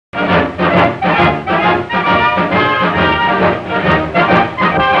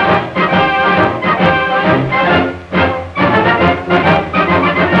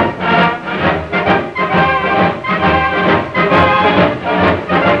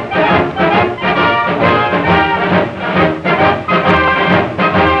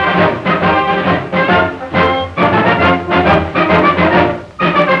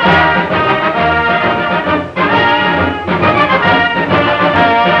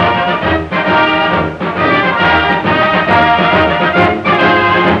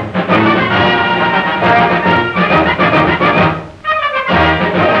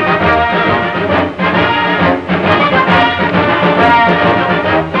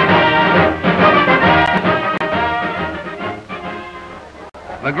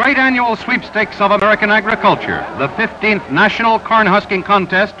great annual sweepstakes of American agriculture, the 15th National Corn Husking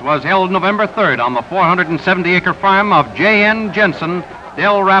Contest, was held November 3rd on the 470-acre farm of J.N. Jensen,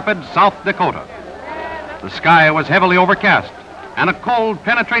 Dell Rapids, South Dakota. The sky was heavily overcast, and a cold,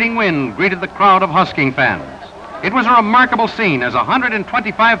 penetrating wind greeted the crowd of husking fans. It was a remarkable scene as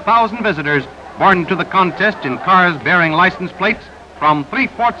 125,000 visitors borne to the contest in cars bearing license plates from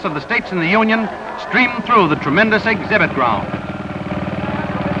three-fourths of the states in the Union streamed through the tremendous exhibit ground.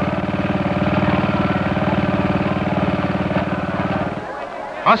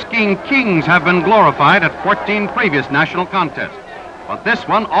 Husking kings have been glorified at 14 previous national contests, but this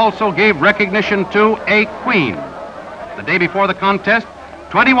one also gave recognition to a queen. The day before the contest,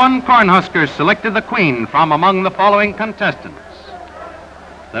 21 Cornhuskers selected the queen from among the following contestants: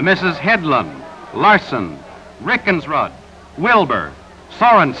 the Mrs. Hedlund, Larson, Rickensrud, Wilbur,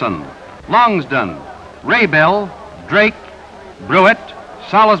 Sorensen, Longsdon, Raybell, Drake, Brewitt,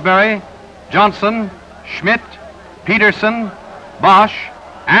 Salisbury, Johnson, Schmidt, Peterson, Bosch,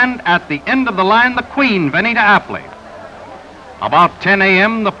 and at the end of the line, the queen, Venita Apley. About 10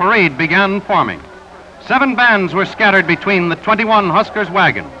 a.m., the parade began forming. 7 bands were scattered between the 21 Huskers'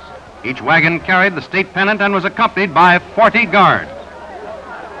 wagons. Each wagon carried the state pennant and was accompanied by 40 guards.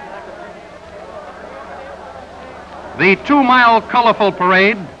 The 2-mile colorful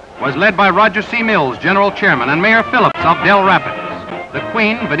parade was led by Roger C. Mills, General Chairman, and Mayor Phillips of Dell Rapids. The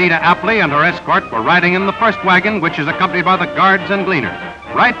queen, Venita Apley, and her escort were riding in the first wagon, which is accompanied by the guards and gleaners,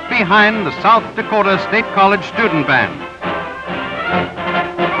 right behind the South Dakota State College student band.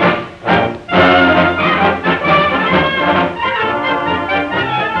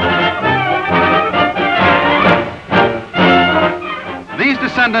 These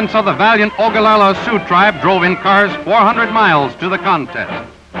descendants of the valiant Ogallala Sioux tribe drove in cars 400 miles to the contest.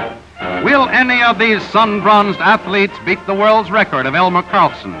 Will any of these sun-bronzed athletes beat the world's record of Elmer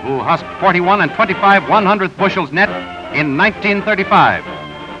Carlson, who husked 41 and 25 100th bushels net in 1935?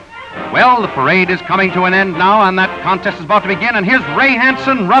 Well, the parade is coming to an end now, and that contest is about to begin. And here's Ray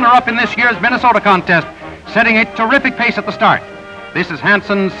Hanson, runner-up in this year's Minnesota contest, setting a terrific pace at the start. This is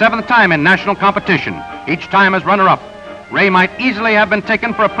Hanson's 7th time in national competition, each time as runner-up. Ray might easily have been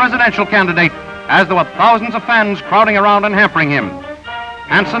taken for a presidential candidate, as there were thousands of fans crowding around and hampering him.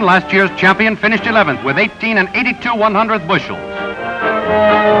 Hanson, last year's champion, finished 11th with 18 and 82 100th bushels.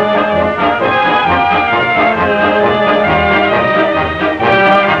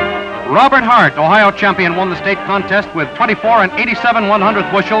 Robert Hart, Ohio champion, won the state contest with 24 and 87 100th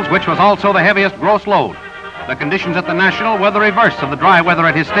bushels, which was also the heaviest gross load. The conditions at the National were the reverse of the dry weather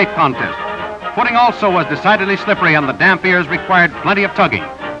at his state contest. Footing also was decidedly slippery, and the damp ears required plenty of tugging.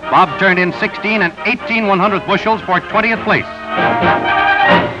 Bob turned in 16 and 18 100th bushels for 20th place.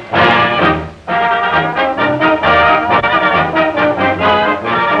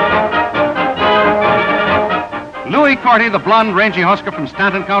 Louis Corty, the blonde, rangy husker from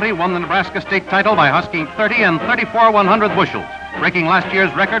Stanton County, won the Nebraska state title by husking 30 and 34 100th bushels, breaking last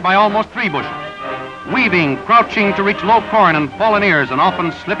year's record by almost 3 bushels. Weaving, crouching to reach low corn and fallen ears, and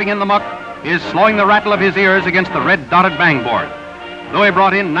often slipping in the muck, is slowing the rattle of his ears against the red-dotted bangboard. Louis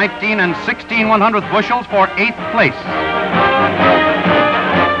brought in 19 and 16 100th bushels for 8th place.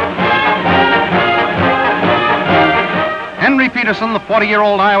 Henry Peterson, the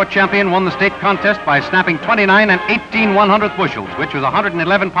 40-year-old Iowa champion, won the state contest by snapping 29 and 18 100th bushels, which was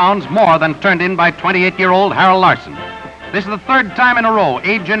 111 pounds more than turned in by 28-year-old Harold Larson. This is the 3rd time in a row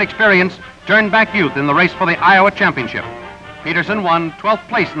age and experience turned back youth in the race for the Iowa championship. Peterson won 12th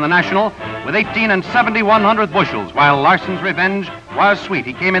place in the National with 18 and 70 100th bushels, while Larson's revenge was sweet.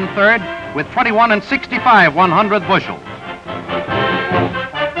 He came in 3rd with 21 and 65 100th bushels.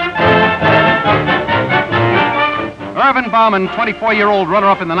 Irvin Bauman, 24-year-old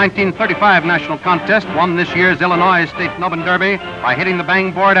runner-up in the 1935 national contest, won this year's Illinois State Nubbin Derby by hitting the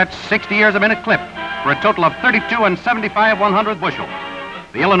bangboard at 60 years a minute clip for a total of 32 and 75 100th bushels.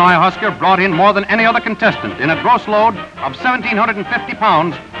 The Illinois Husker brought in more than any other contestant in a gross load of 1,750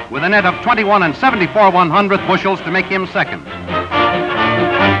 pounds with a net of 21 and 74 100th bushels to make him second.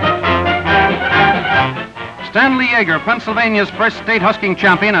 Stanley Yeager, Pennsylvania's first state husking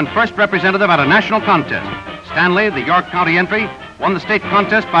champion and first representative at a national contest. Stanley, the York County entry, won the state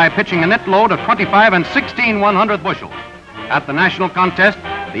contest by pitching a net load of 25 and 16 100th bushels. At the national contest,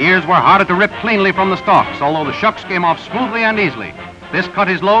 the ears were harder to rip cleanly from the stalks, although the shucks came off smoothly and easily. This cut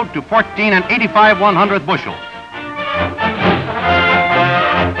his load to 14 and 85 100th bushels.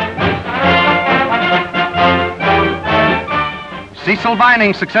 Cecil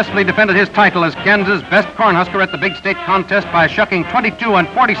Vining successfully defended his title as Kansas' best cornhusker at the big state contest by shucking 22 and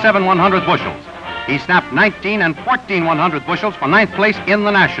 47 100th bushels. He snapped 19 and 14 100th bushels for 9th place in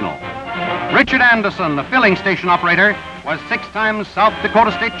the National. Richard Anderson, the filling station operator, was 6 times South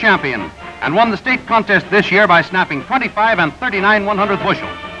Dakota state champion and won the state contest this year by snapping 25 and 39 100th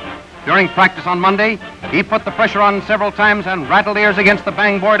bushels. During practice on Monday, he put the pressure on several times and rattled ears against the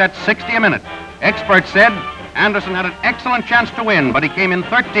bang board at 60 a minute. Experts said Anderson had an excellent chance to win, but he came in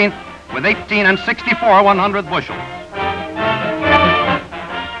 13th with 18 and 64 100th bushels.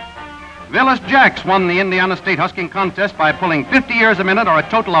 Willis Jacks won the Indiana State Husking Contest by pulling 50 ears a minute, or a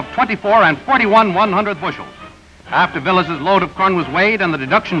total of 24 and 41 100th bushels. After Willis's load of corn was weighed and the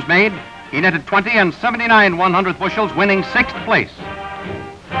deductions made, he netted 20 and 79 100th bushels, winning 6th place.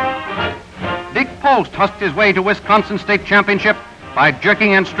 Dick Post husked his way to Wisconsin State Championship by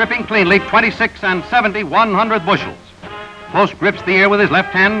jerking and stripping cleanly 26 and 70 100th bushels. Post grips the ear with his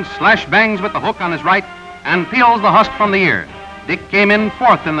left hand, slash bangs with the hook on his right, and peels the husk from the ear. Dick came in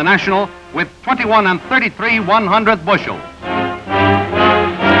 4th in the National with 21 and 33 100th bushels.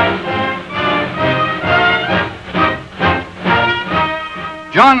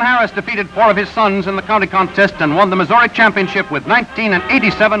 John Harris defeated 4 of his sons in the county contest and won the Missouri Championship with 19 and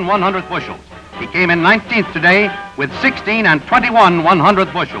 87 100th bushels. He came in 19th today with 16 and 21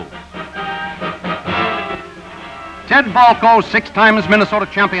 100th bushels. Ted Balko, 6 times Minnesota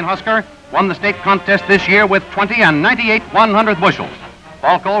champion husker, won the state contest this year with 20 and 98 100th bushels.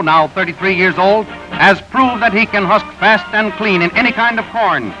 Balko, now 33 years old, has proved that he can husk fast and clean in any kind of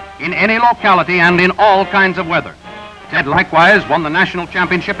corn, in any locality, and in all kinds of weather. Ted likewise won the national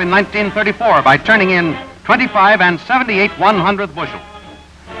championship in 1934 by turning in 25 and 78 100th bushels.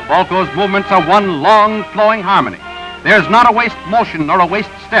 Balko's movements are one long, flowing harmony. There's not a waste motion nor a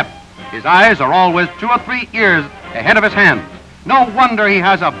waste step. His eyes are always 2 or 3 ears ahead of his hands. No wonder he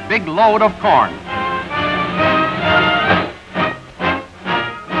has a big load of corn.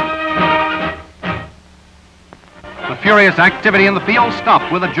 The furious activity in the field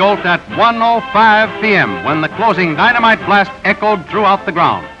stopped with a jolt at 1:05 p.m. when the closing dynamite blast echoed throughout the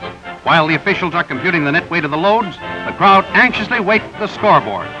ground. While the officials are computing the net weight of the loads, the crowd anxiously waits the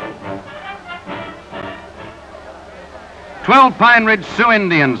scoreboard. 12 Pine Ridge Sioux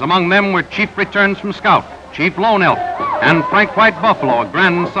Indians. Among them were chief returns from Scout, Chief Lone Elk, and Frank White Buffalo, a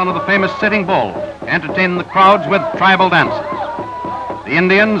grandson of the famous Sitting Bull, entertained the crowds with tribal dances. The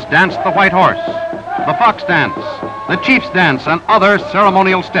Indians danced the White Horse, the Fox Dance, the Chief's Dance, and other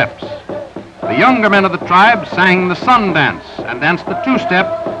ceremonial steps. The younger men of the tribe sang the Sun Dance and danced the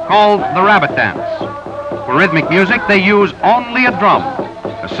 2-step called the Rabbit Dance. For rhythmic music, they use only a drum,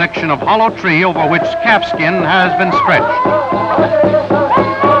 a section of hollow tree over which calfskin has been stretched.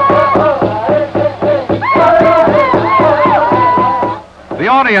 The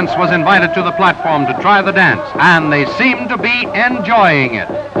audience was invited to the platform to try the dance, and they seemed to be enjoying it.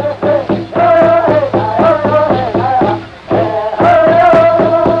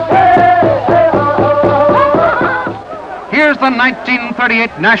 Here's the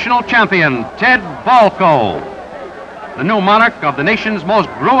 1938 national champion, Ted Balko. The new monarch of the nation's most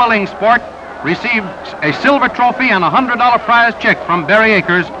grueling sport received a silver trophy and a $100 prize check from Barry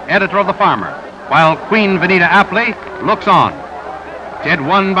Akers, editor of the Farmer, while Queen Venita Apley looks on. Ted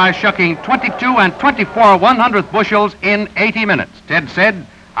won by shucking 22 and 24 100th bushels in 80 minutes. Ted said,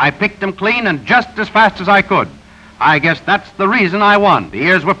 "I picked them clean and just as fast as I could. I guess that's the reason I won. The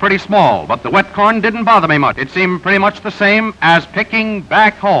ears were pretty small, but the wet corn didn't bother me much. It seemed pretty much the same as picking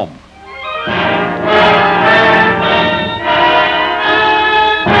back home."